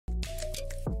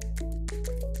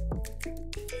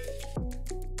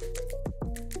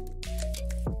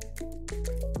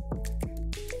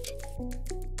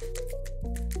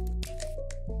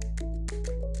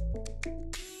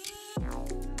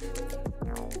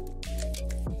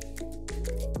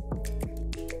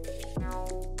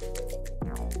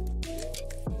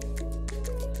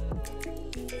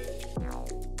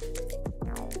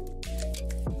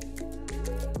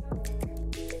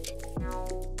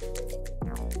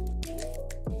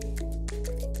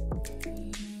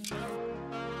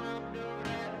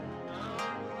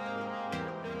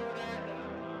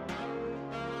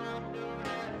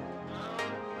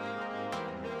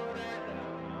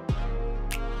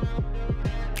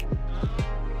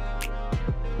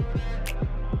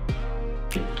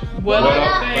What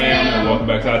up, fam? Welcome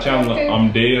back to our channel.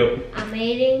 I'm Dale. I'm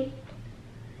eating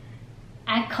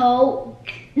a Coke.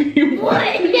 What?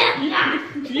 I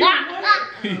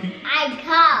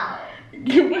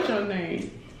Coke. What's your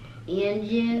name?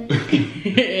 Andrew.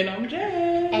 And I'm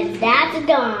Jay. And that's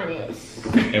Adonis.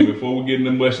 And before we get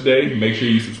into much today, make sure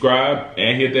you subscribe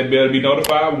and hit that bell to be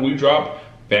notified when we drop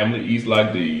family eats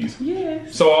like these.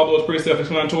 Yes. So all those pretty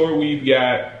self-explanatory. We've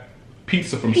got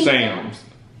pizza from Sam's.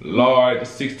 Large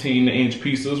 16-inch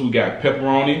pizzas. We got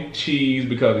pepperoni, cheese,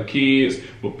 because the kids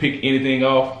will pick anything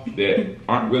off that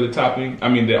aren't really topping. I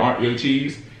mean, that aren't really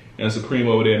cheese. And some cream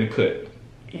over there in the cut.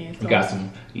 We got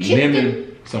some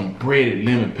lemon, some breaded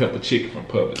lemon pepper chicken from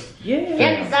Publix. Yeah.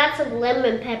 And that's a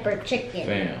lemon pepper chicken.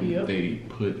 Fam, Yep. they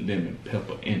put lemon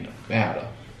pepper in the batter.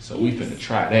 So we finna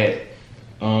try that.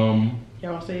 Y'all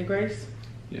wanna say a grace?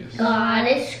 Yes. God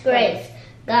is grace.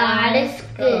 God is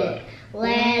good.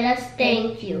 Let us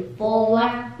thank you for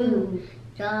our food.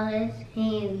 God is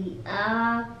handy,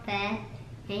 our fat.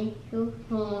 Thank you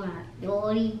for our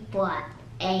naughty butt.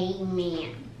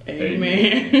 Amen.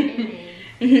 Amen.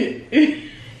 No,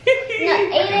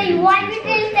 Aiden, why did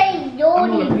they say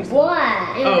naughty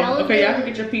butt? Oh, okay, y'all can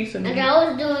get your pizza And now. I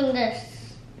was doing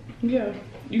this. Yeah,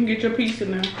 you can get your pizza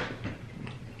now.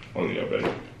 Oh yeah, baby.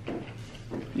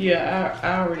 Yeah,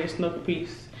 I already snuck a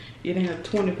piece. It ain't a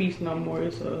 20 piece no more.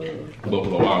 It's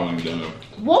Buffalo Wild Wings done.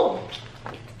 Whoa!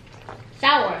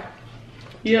 Sour.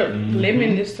 Yep,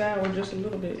 lemon is sour just a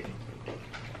little bit.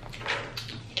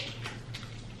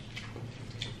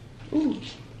 Ooh,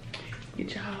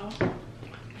 get y'all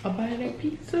a bite of that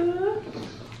pizza.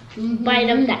 Bite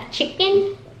of that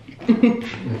chicken.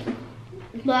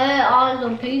 Bite all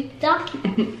the pizza.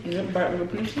 Yep, bite of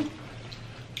the pizza.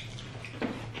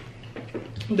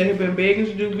 They have been begging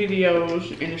to do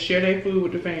videos and to share their food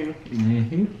with the fam.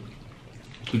 Mm-hmm.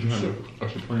 Could you have a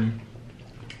Supreme?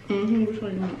 Mm-hmm, which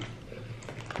one you want?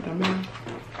 I mean,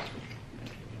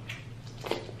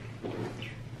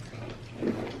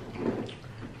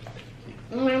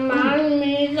 My mom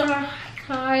needs a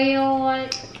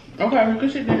child. okay, we can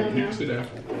sit down You now. can sit down.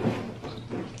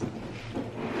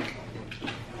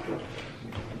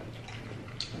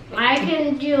 I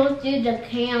can just do the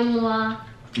camera.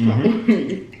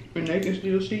 Mm-hmm. And they can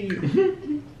still see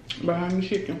you behind the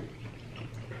chicken.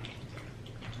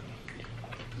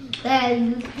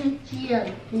 Then you can see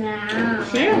it now.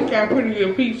 Sam got pretty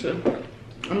good pizza.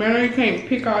 I mean, I know you can't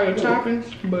pick all your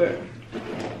toppings, but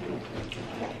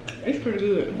it's pretty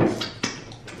good.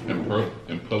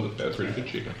 And Publix had pretty good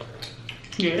chicken.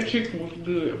 Yeah, that chicken was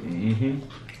good. Mm-hmm.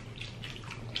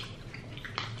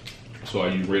 So are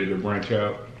you ready to branch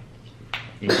out?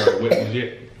 You started wetness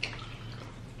yet?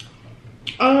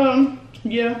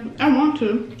 Yeah, I want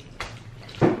to.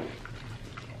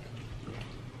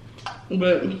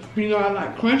 But, you know, I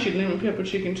like crunchy lemon pepper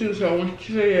chicken too, so when you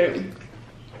said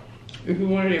if you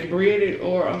wanted it breaded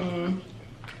or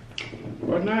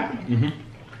not,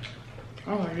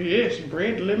 I was like, yes,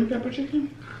 breaded lemon pepper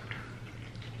chicken.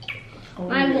 Oh,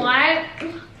 My yeah. wife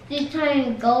is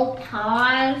trying to go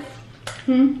pause.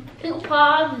 Hmm? Who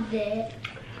paused it?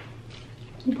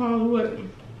 You probably what?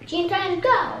 She's trying to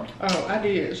go. Oh, I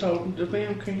did, so the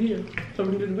fam can hear, so we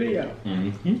can do the video.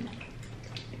 Mm-hmm.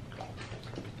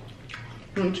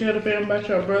 You want to tell the fam about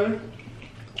your brother?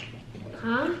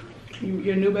 Huh?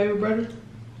 Your new baby brother?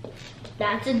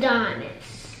 That's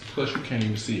Adonis. Plus you can't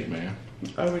even see it, man.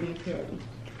 I already tell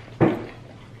them.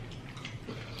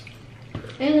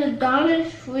 And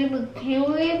Adonis,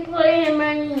 can we put him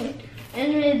in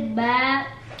his bed?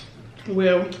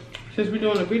 Well, since we're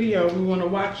doing a video, we want to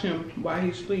watch him while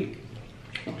he sleep.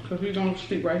 Because he's going to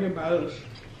sleep right here by us.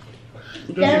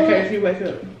 Just in case he wake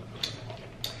up.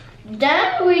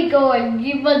 Then we go and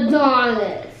give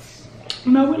Adonis.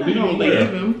 No, we're not Leave going him to where?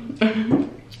 leave him.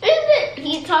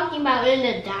 He's talking about in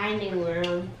the dining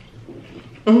room.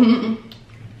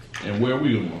 And where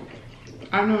we going?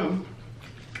 I know.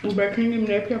 We better clean him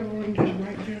that pepperoni just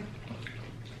right there.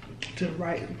 To the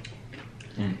right.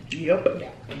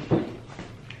 Yep.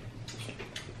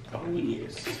 Oh,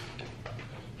 yes.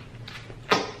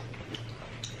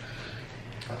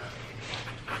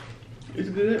 It's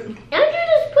good. Don't you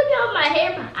just put it on my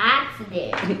hair by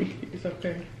accident? It's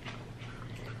okay.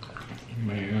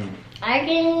 Man. I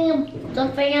can the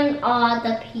fan all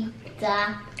the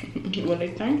pizza. Well, they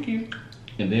thank you.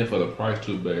 And then for the price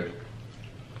too, babe,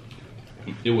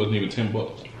 it wasn't even $10.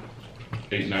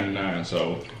 $8.99,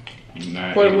 so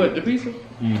 $9. For what, the pizza?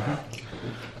 Mm-hmm.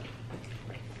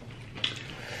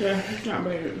 Yeah, it's not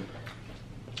bad.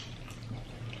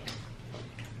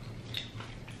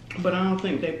 But I don't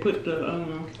think they put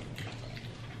the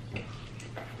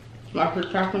Like for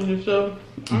toppings and stuff.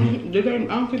 I don't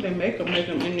think they make them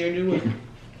in there, do we?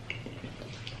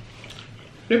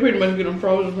 They pretty much get them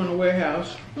frozen from the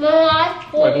warehouse. No, I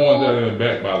full. Like the ones that are in the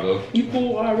back by the. You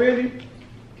full already?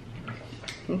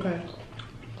 Okay.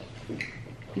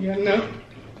 You got enough?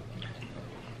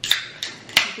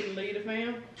 You can leave the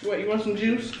fam? What, you want some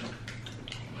juice?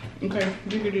 Okay,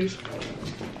 drink your juice.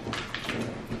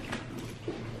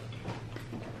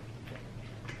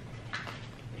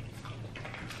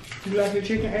 You like your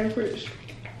chicken and Fritz?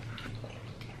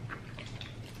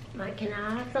 Like, can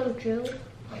I have some juice?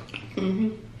 Mm-hmm.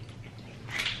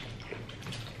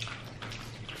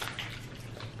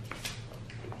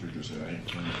 You just said I ain't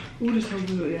playing. Ooh, this so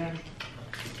good, yeah.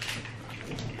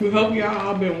 We hope y'all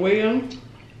all been well.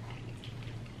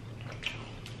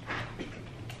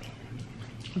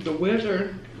 The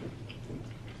weather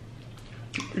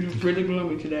is really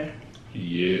gloomy today.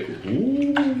 Yeah.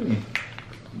 Ooh.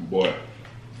 Boy.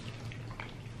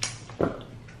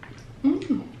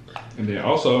 And then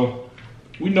also,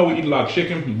 we know we eat a lot of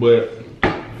chicken, but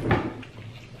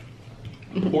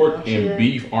pork and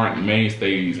beef aren't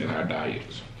mainstays in our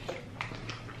diets.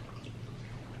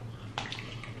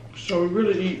 So we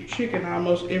really eat chicken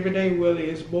almost every day, whether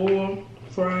it's boiled,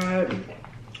 fried,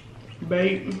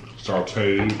 baked,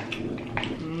 Sauteed.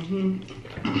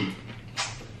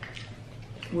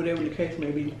 whatever the case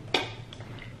may be.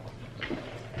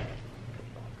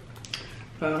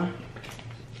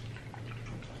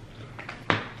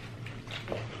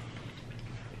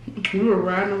 We were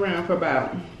riding around for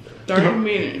about 30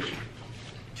 minutes.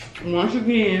 Once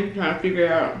again, trying to figure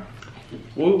out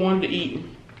what we wanted to eat.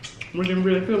 We didn't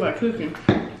really feel like cooking.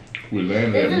 We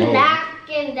landed There's at a Moe's.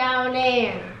 napkin down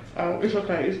there. Oh, it's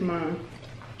okay, it's mine.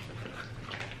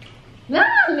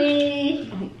 Mommy!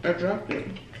 I dropped it.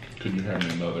 Could you have me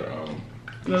another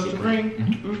Another Supreme?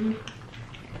 Mm-hmm.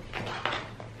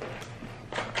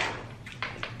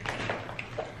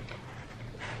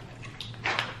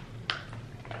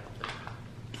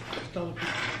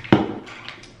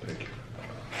 Thank you.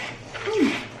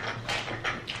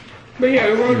 But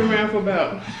yeah, we rode around for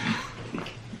about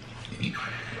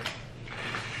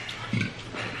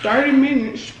 30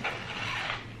 minutes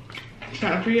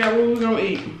trying to figure out what we were gonna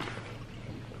eat.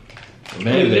 We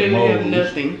Landed at didn't have Moe's.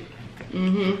 nothing.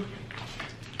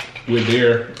 We're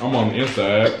there. I'm on the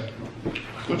inside.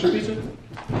 Want your pizza?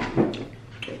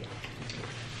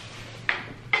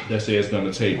 That says it's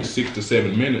gonna take 6 to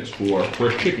 7 minutes for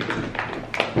fresh chicken.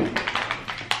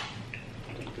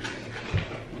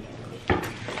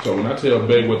 So when I tell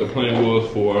Babe what the plan was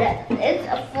for, It's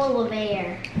a full of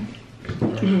air.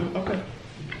 Okay.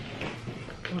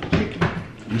 Want chicken?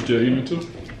 you still eating too?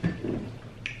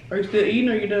 Are you still eating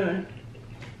or you done?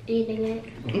 Eating it.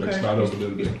 Okay. Start over a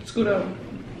little bit. Scoot over.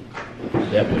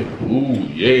 That big. Ooh,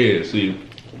 yeah. See,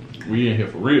 we in here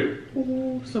for real.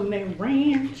 Ooh, some of that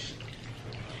ranch.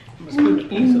 I'm gonna scoot the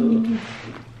pizza up.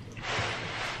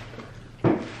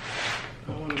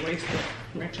 I don't want to waste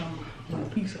the ranch on the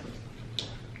pizza.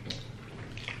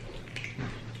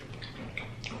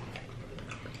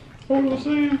 What was I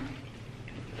saying?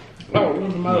 Oh, it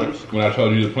was the mothers. When I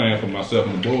told you the plan for myself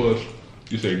and the boys,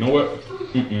 you said, you know what?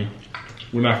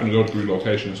 We're not gonna go to 3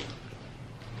 locations.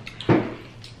 I'm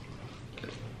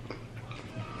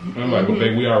like, well,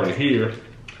 babe, we already here.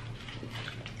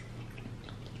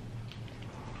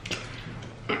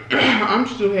 I'm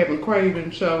still having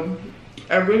cravings, so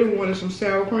I really wanted some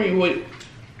sour cream. What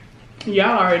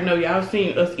y'all already know, y'all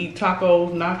seen us eat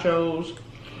tacos, nachos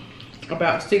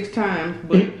about 6 times,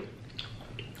 but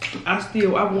I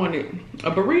wanted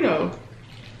a burrito.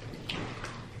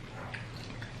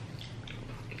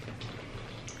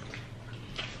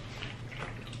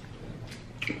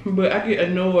 But I get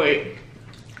annoyed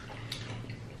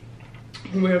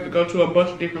when we have to go to a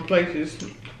bunch of different places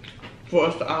for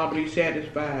us to all be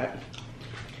satisfied.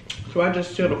 So I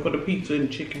just settled for the pizza and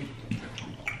chicken.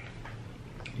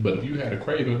 But if you had a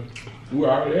craving, we were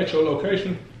already at your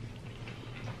location.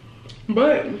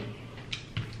 But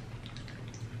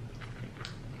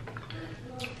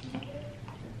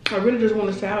I really just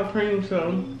wanted sour cream,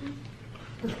 so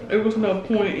it was no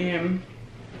point in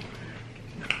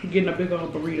getting a big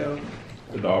old burrito.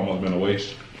 It almost been a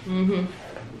waste. And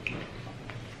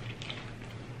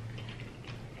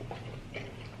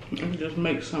just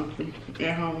make something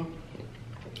at home.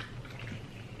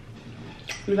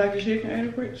 You like the chicken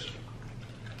and Fritz?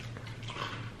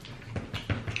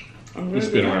 We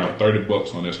spent around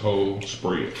 $30 on this whole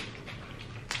spread.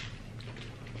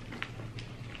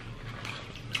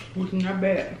 Which is not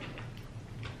bad.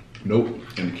 Nope.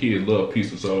 And the kids love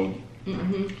pizza, so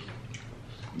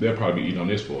they'll probably be eating on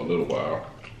this for a little while.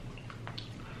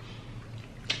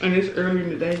 And it's early in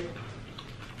the day.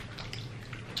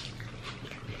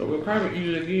 So we'll probably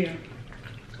eat it again.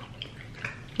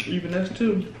 Even us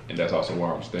too. And that's also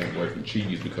why I'm staying away from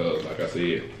cheese because, like I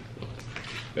said,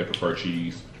 they prefer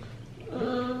cheese.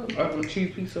 A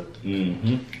cheese pizza.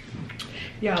 Mm-hmm.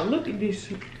 Y'all, look at this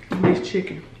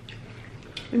chicken.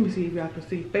 Let me see if y'all can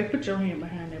see. Babe, put your hand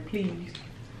behind there, please.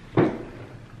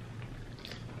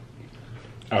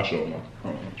 I'll show them.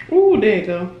 Ooh, there you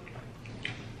go.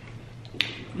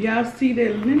 Y'all see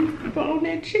that lymph on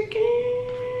that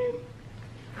chicken?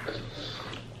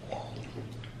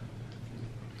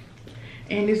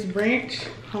 And this ranch,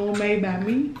 homemade by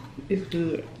me, is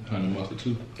good. Honey mustard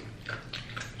too.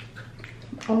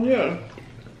 Oh yeah.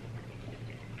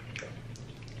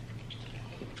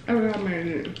 I forgot I made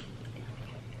it.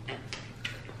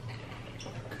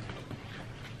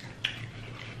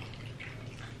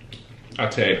 I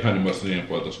tagged honey mustard in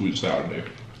for the sweet and sour there.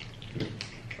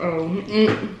 Oh,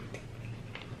 you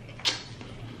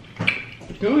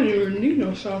don't even need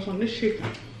no sauce on this chicken.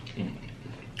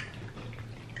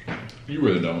 You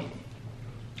really don't.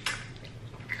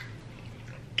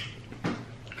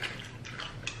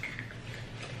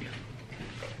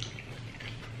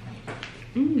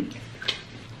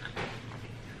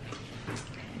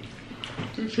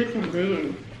 This chicken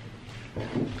good.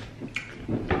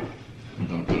 I'm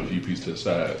gonna put a few pieces to the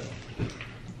side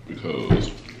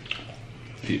because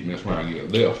pit mess around and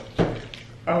get left.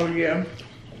 Oh yeah.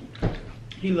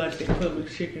 He likes that public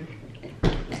chicken.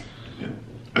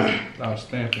 I was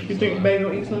stamping. You think Babe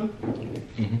gonna eat some?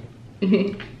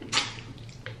 Mm-hmm.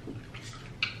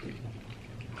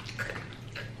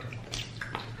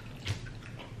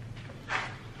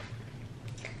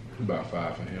 About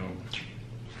 5 for him,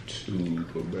 2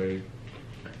 for Babe.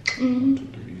 2,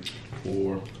 3,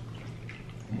 4.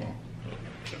 Come on.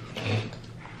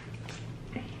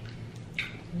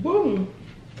 Boom.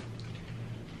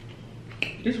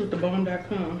 This was the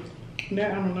bone.com. Now I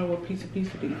don't know what piece of be.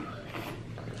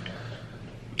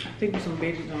 I think there's some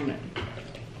veggies on it.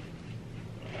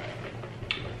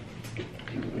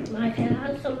 Mike, can I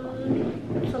have some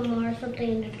more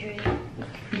something to drink?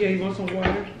 Yeah, you want some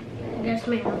water? Yes,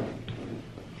 ma'am.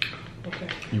 Okay.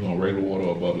 You want regular water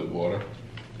or bubbly water?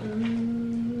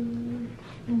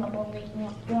 Bubbling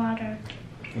water.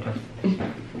 Okay.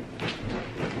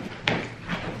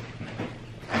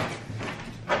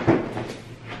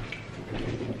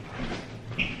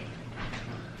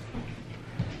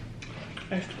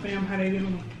 Ask the fam how they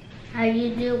doing. How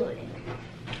you doing?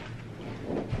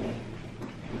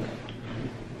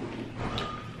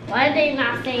 Why are they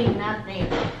not saying nothing?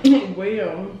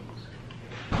 Well,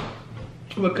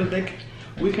 because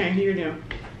we can't hear them.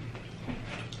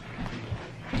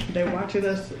 They watching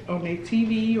us on their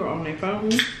TV or on their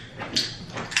phone.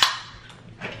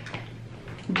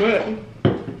 But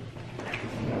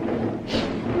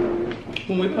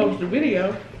when we post the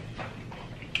video,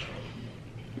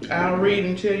 I'll read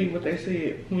and tell you what they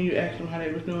said when you ask them how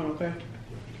they was doing, okay?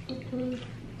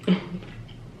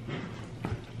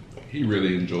 He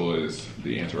really enjoys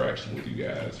the interaction with you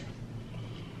guys.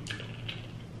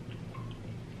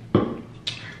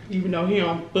 Even though he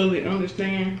don't fully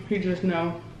understand, he just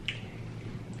know.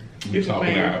 You It's a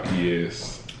talking fan. out,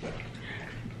 yes.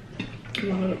 You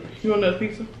want another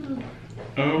pizza?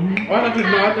 Oh, I thought you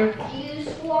know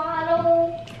Juice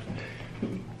waddle.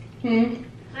 Hmm?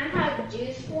 I have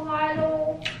juice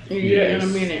waddle. Yeah, in a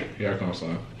minute. Here I come,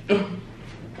 son.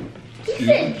 He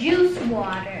said juice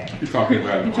water. You're talking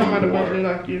about You talking about the bubbly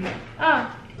water. like you? Oh.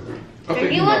 I If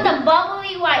think you want the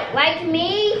bubbly like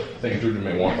me, I think you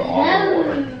may want the almond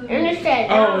water. and it said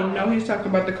Oh, no, he's talking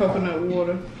about the coconut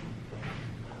water.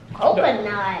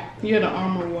 coconut. Yeah, the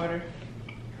almond water.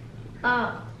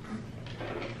 Oh.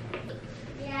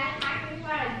 Yeah, I can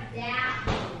try that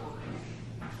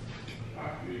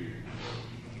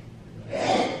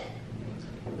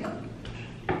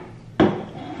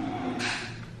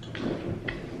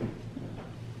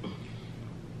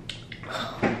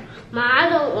Ma, I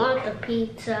don't want the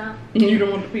pizza. You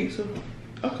don't want the pizza?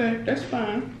 Okay, that's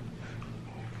fine.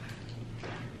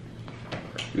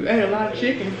 You ate a lot of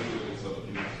chicken.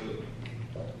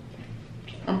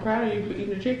 I'm proud of you for eating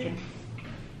the chicken.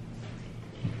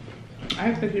 I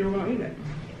didn't think you were gonna eat it.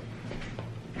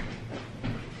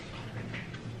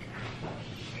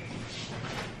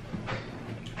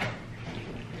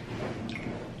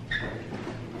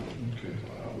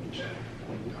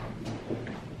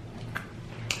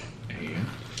 And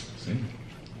see.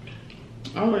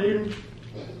 Oh,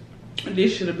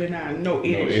 this should have been our no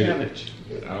edit challenge.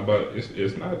 How about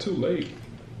it's not too late.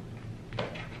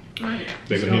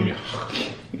 They're gonna hear me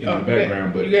in the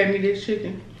background, but you gave me this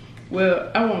chicken.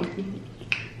 Well, I want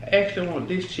actually want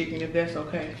this chicken if that's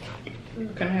okay.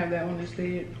 Can I have that one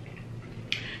instead?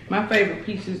 My favorite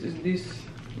pieces is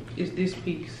this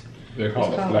piece. They're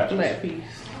called It's a called flat. piece.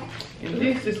 And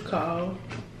this is called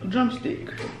a drumstick.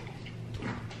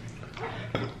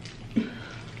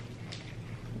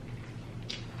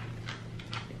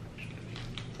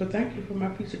 But thank you for my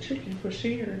piece of chicken for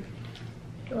sharing.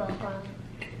 You're welcome.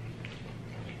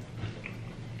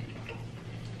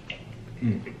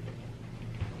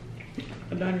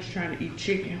 Adonis trying to eat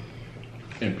chicken.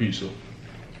 And pizza.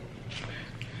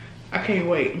 I can't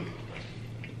wait.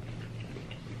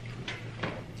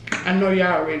 I know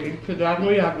y'all ready, because I know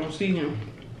y'all gonna see him.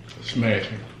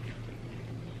 Smashing.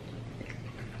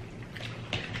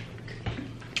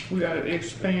 We gotta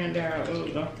expand our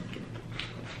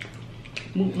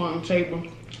mukbang table.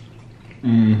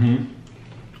 Mm-hmm.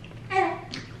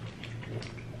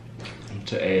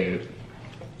 To add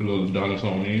a little donuts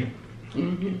on in.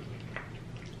 Mm-hmm.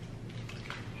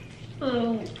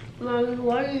 Mommy,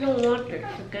 why you don't want the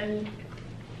chicken?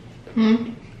 Hmm?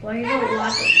 Why you don't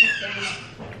want the chicken?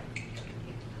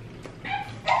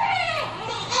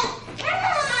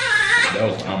 That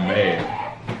was, I'm mad.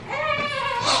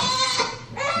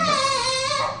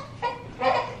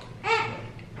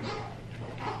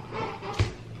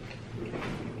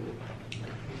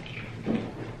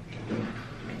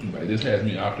 But this has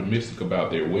me optimistic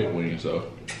about their wet wings,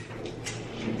 so.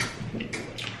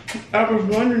 I was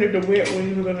wondering if the wet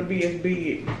wings were gonna be as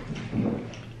big.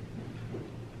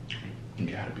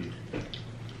 Gotta be.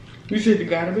 You said it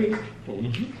gotta be.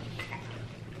 Mm-hmm.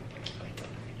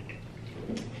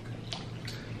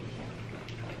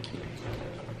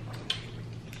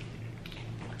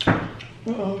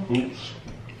 Uh-oh. Oops.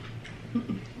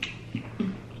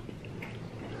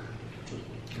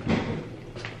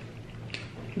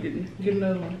 Get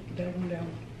another one. That one down.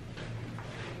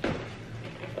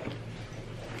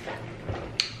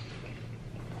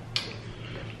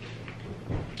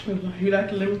 You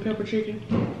like the lemon pepper chicken?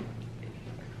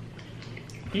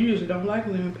 You usually don't like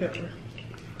lemon pepper.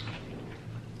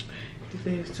 He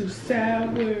said it's too sour.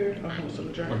 Oh, I want some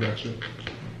I drink. got you.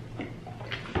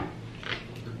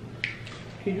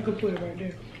 Here, you can put it right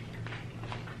there.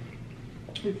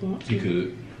 If you want to. You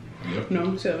could. Yep. No,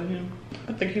 I'm telling him.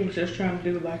 I think he was just trying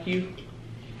to do like you.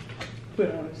 Put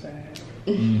it on the side.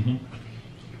 Mm-hmm.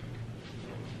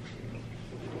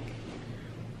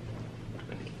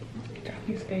 Got a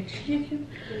piece of that chicken.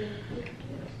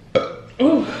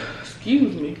 Oh,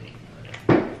 excuse me.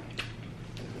 Man,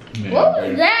 What was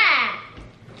baby. that?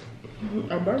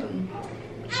 A burger.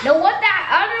 No, what that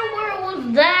other word was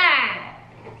that?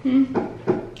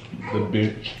 The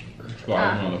bench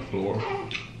falling on the floor.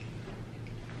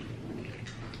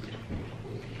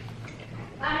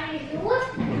 You was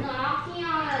knocking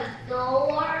on a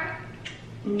door.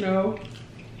 No.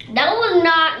 That was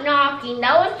not knocking.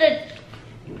 That was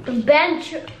the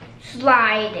bench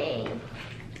sliding.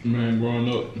 Man, growing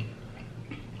up,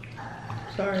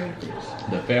 Sorry.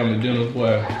 the family dinners,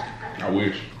 boy, I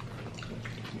wish.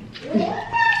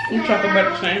 You talking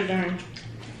about the same thing.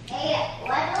 Hey,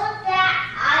 what was that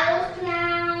idle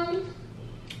sound?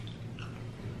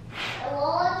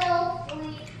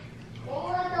 What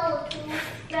were those two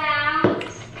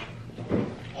sounds?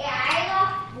 Yeah, I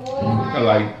got four. I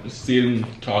like sitting,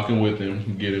 talking with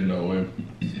him, getting to know him.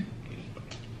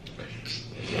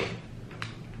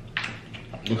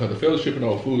 Because the fellowshipping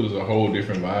over food is a whole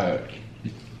different vibe.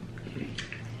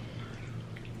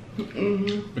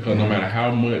 Mm-hmm. Because no matter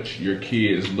how much your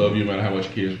kids love you, no matter how much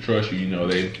kids trust you, you know,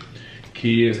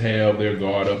 kids have their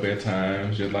guard up at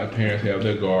times, just like parents have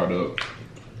their guard up.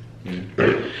 Yeah.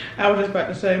 I was just about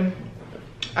to say,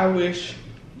 I wish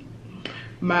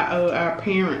my our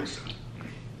parents,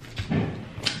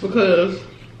 because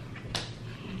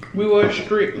we were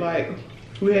strict, like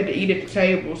we had to eat at the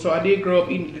table. So I did grow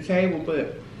up eating at the table,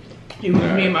 but it was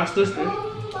me and my sister.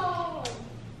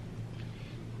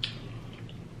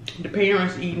 The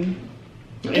parents eating.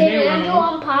 And Can you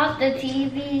unpause the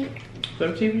TV?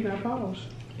 So TV not paused.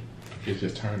 It's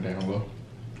just turned down low.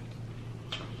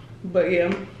 But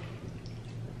yeah,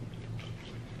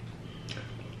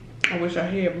 I wish I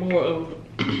had more of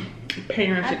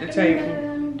parents at the table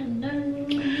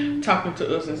talking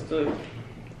to us and stuff.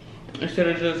 Instead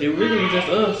of just, it really is just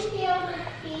us.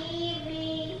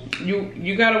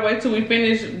 You gotta wait till we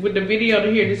finish with the video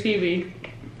to hear the TV.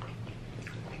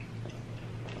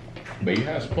 But you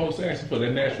have supposed to ask for that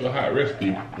natural hot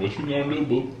recipe. What you gonna do,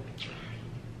 boo?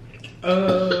 Is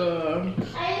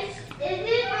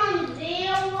it on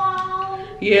 0?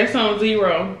 Yeah, it's on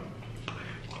 0.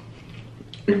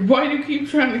 Why you keep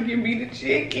trying to give me the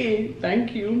chicken?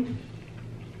 Thank you.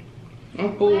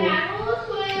 I'm full. You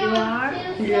are?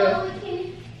 Yeah.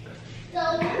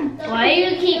 Why do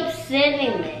you keep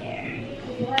sitting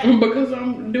there? Because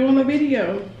I'm doing a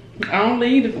video. I don't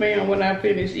leave the fam when I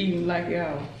finish eating like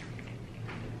y'all.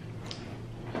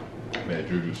 Man,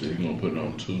 Juju said he's gonna put it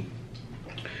on 2.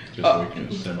 Just so we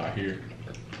can semi here.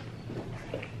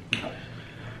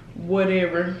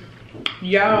 Whatever.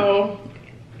 Y'all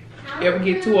ever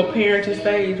get to a parenting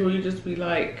stage where you just be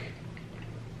like,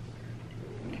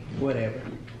 whatever.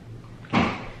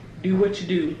 Do what you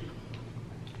do.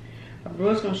 I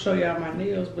was gonna show y'all my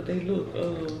nails, but they look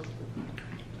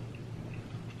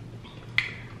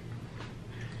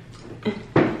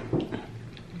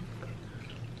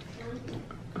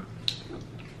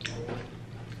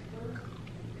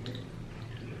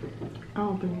I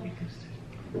don't think we can see.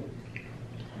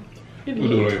 We'll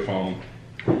do it on your phone.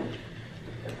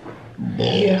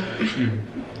 Yeah.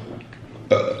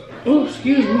 Oh,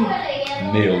 excuse me.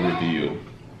 Nail reveal.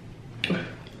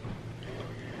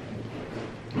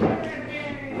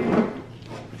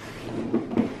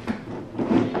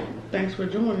 Thanks for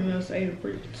joining us, Ada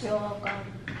Fritz. You're welcome.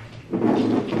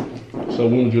 So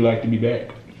when would you like to be back?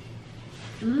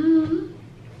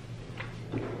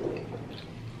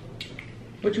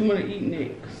 What you want to eat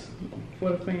next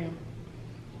for the fam?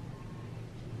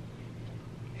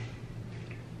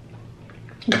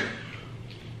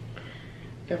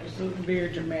 That was a very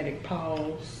dramatic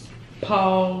pause.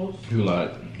 Pause. You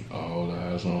like all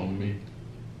eyes on me.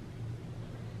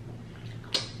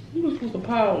 You were supposed to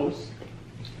pause.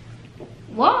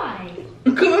 Why?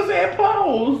 Because I said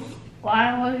pause.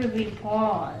 Why would it be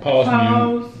paused? Pause.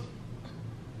 Pause.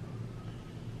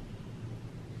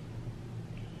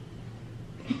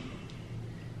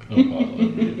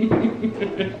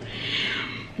 Mute.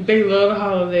 They love to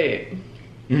holler that.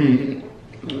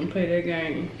 Play that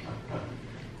game.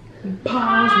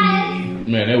 Pause mute.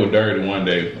 Man, they were dirty one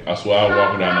day. I swear I was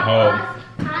walking down the hall.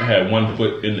 I had one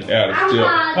foot in the attic still.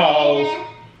 Pause.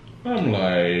 I'm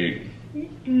like,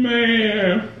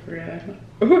 man. Yeah.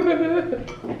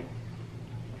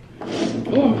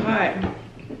 Oh, I'm hot.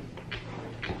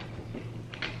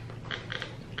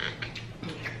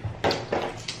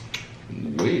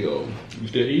 Well, you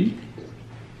still eating?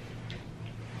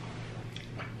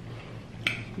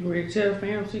 You ready to tell the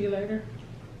fam? See you later.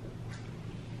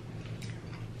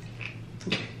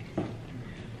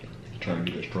 Trying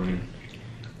to get that stream.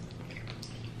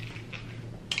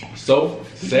 So,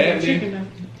 sadly,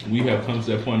 we have come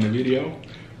to that point in the video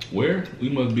where we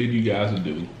must bid you guys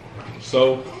adieu.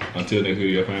 So, until next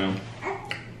video, fam.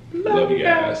 Love you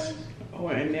guys. Oh,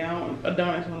 and now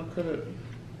Adonis want to cook.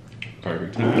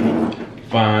 Perfect time.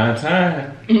 Fine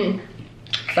time.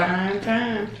 Fine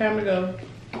time. Time to go.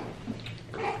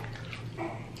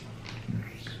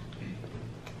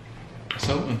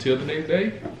 So, until the next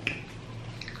day.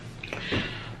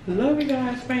 Love you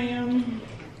guys, fam.